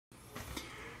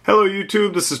Hello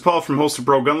YouTube, this is Paul from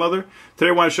Holsterpro Gun Leather. Today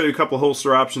I want to show you a couple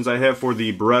holster options I have for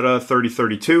the Beretta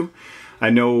 3032. I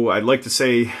know I'd like to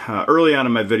say early on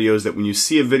in my videos that when you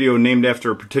see a video named after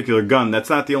a particular gun, that's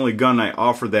not the only gun I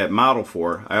offer that model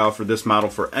for. I offer this model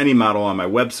for any model on my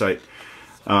website,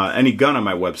 any gun on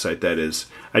my website that is.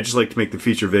 I just like to make the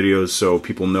feature videos so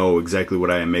people know exactly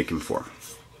what I am making for.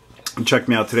 Check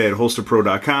me out today at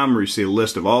holsterpro.com where you see a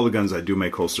list of all the guns I do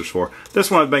make holsters for.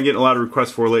 This one I've been getting a lot of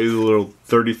requests for lately, the little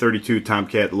 3032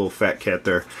 Tomcat, the little fat cat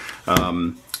there.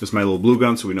 This is my little blue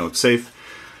gun so we know it's safe,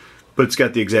 but it's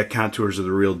got the exact contours of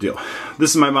the real deal. This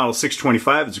is my model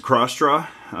 625, it's a cross draw.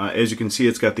 As you can see,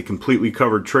 it's got the completely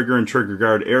covered trigger and trigger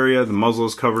guard area. The muzzle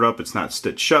is covered up, it's not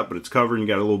stitched shut, but it's covered and you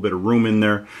got a little bit of room in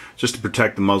there just to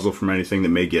protect the muzzle from anything that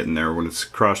may get in there. When it's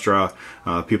cross draw,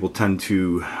 people tend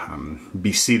to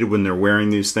be seated when they're wearing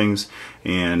these things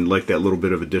and like that little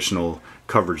bit of additional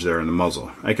coverage there in the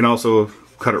muzzle. I can also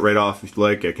cut it right off if you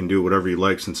like. I can do whatever you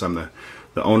like since I'm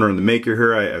the owner and the maker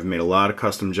here. I've made a lot of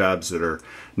custom jobs that are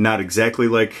not exactly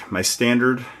like my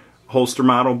standard holster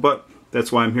model, but that's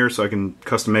why I'm here, so I can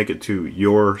custom make it to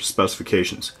your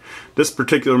specifications. This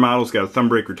particular model's got a thumb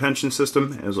brake retention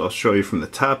system, as I'll show you from the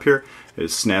top here.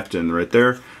 It's snapped in right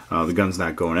there. The gun's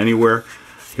not going anywhere.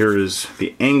 Here is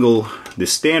the angle, the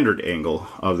standard angle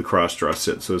of the cross draw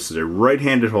sit. So this is a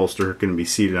right-handed holster, going to be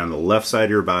seated on the left side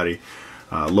of your body,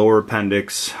 lower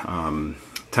appendix, 10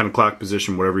 o'clock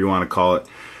position, whatever you want to call it.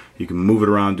 You can move it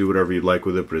around, do whatever you'd like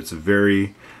with it, but it's a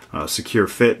very secure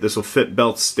fit. This will fit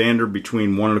belts standard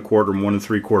between 1 1/4 and 1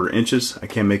 3/4 inches. I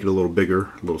can make it a little bigger,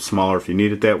 a little smaller if you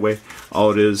need it that way.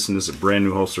 All it is, and this is a brand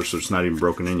new holster so it's not even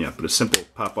broken in yet, but a simple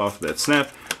pop off of that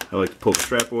snap. I like to pull the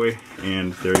strap away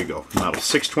and there you go. Model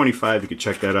 625, you can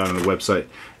check that out on the website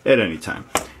at any time.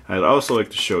 I'd also like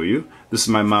to show you, this is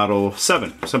my Model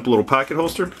 7, simple little pocket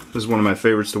holster. This is one of my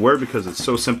favorites to wear because it's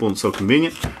so simple and so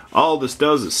convenient. All this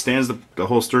does is stands the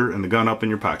holster and the gun up in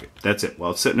your pocket. That's it.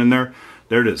 While it's sitting in there,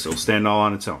 there it is. It'll stand all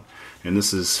on its own. And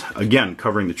this is, again,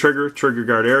 covering the trigger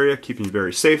guard area, keeping you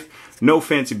very safe. No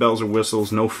fancy bells or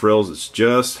whistles, no frills. It's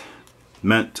just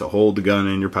meant to hold the gun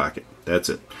in your pocket. That's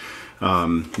it.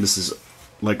 This is,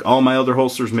 like all my other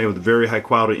holsters, made with very high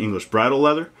quality English bridle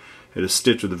leather. It is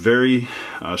stitched with a very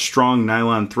strong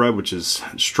nylon thread, which is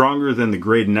stronger than the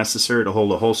grade necessary to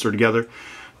hold a holster together.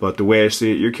 But the way I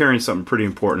see it, you're carrying something pretty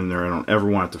important in there. I don't ever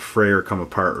want it to fray or come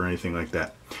apart or anything like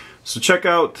that. So check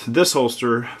out this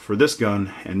holster for this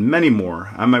gun and many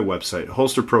more on my website,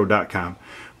 holsterpro.com,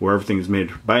 where everything is made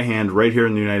by hand right here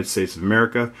in the United States of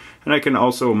America. And I can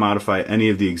also modify any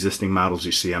of the existing models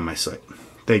you see on my site.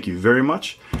 Thank you very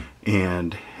much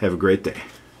and have a great day.